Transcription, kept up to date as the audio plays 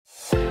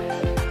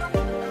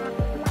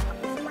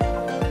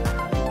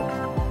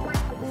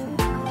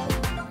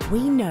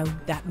We know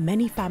that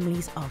many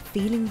families are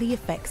feeling the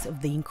effects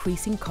of the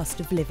increasing cost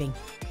of living.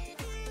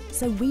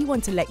 So we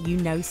want to let you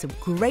know some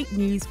great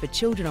news for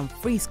children on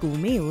free school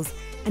meals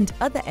and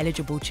other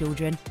eligible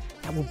children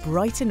that will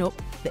brighten up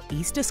the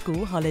Easter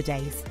school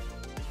holidays.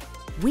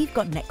 We've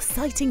got an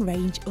exciting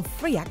range of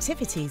free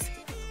activities,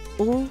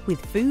 all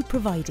with food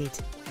provided.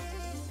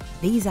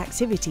 These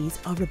activities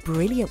are a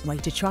brilliant way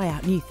to try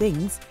out new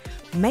things,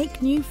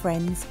 make new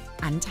friends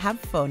and have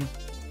fun.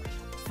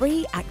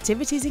 Free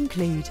activities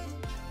include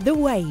the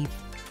wave,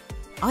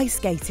 ice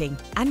skating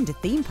and a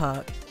theme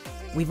park.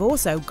 We've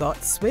also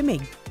got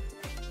swimming,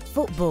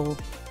 football,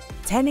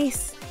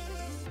 tennis,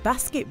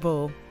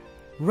 basketball,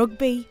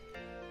 rugby,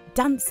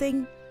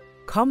 dancing,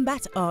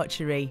 combat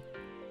archery,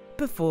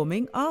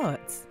 performing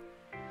arts,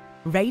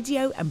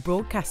 radio and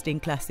broadcasting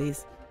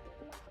classes,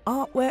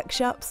 art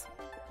workshops,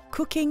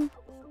 cooking,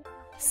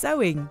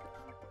 sewing,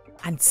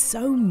 and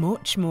so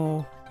much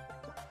more.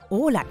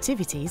 All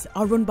activities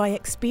are run by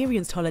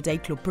experienced holiday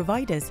club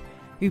providers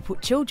who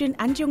put children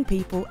and young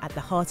people at the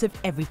heart of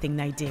everything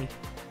they do.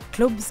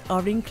 Clubs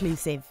are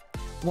inclusive.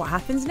 What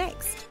happens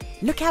next?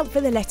 Look out for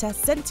the letter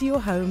sent to your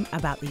home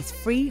about these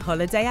free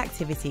holiday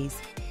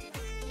activities.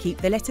 Keep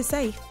the letter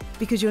safe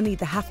because you'll need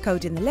the HAF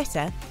code in the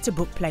letter to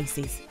book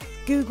places.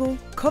 Google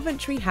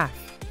Coventry HAF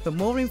for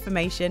more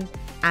information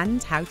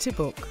and how to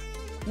book.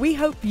 We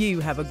hope you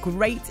have a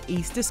great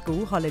Easter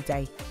school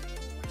holiday.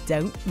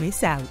 Don't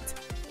miss out.